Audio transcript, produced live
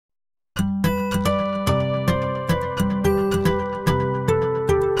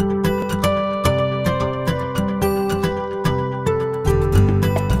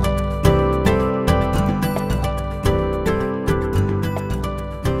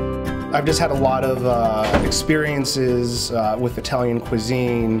I've just had a lot of experiences with Italian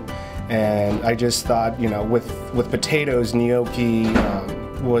cuisine, and I just thought, you know, with potatoes, gnocchi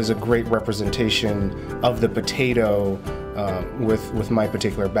was a great representation of the potato with my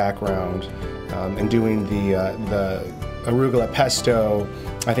particular background. And doing the arugula pesto,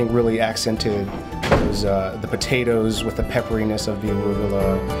 I think really accented those, the potatoes with the pepperiness of the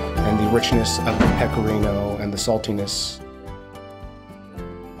arugula and the richness of the pecorino and the saltiness.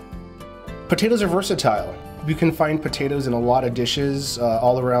 Potatoes are versatile. You can find potatoes in a lot of dishes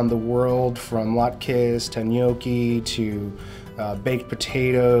all around the world, from latkes to gnocchi to baked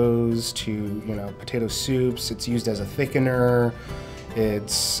potatoes to, you know, potato soups. It's used as a thickener.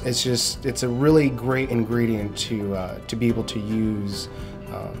 It's a really great ingredient to be able to use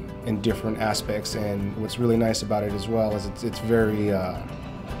in different aspects. And what's really nice about it as well is it's very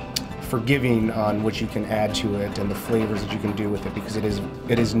forgiving on what you can add to it and the flavors that you can do with it, because it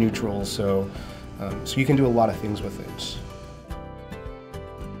is neutral, so you can do a lot of things with it.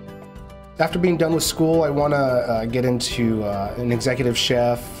 After being done with school, I want to get into an executive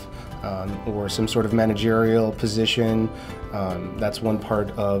chef or some sort of managerial position. That's one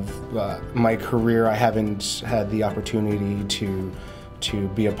part of my career I haven't had the opportunity to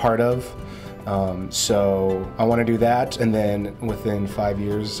be a part of. So I want to do that, and then within 5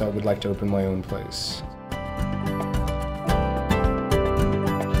 years I would like to open my own place.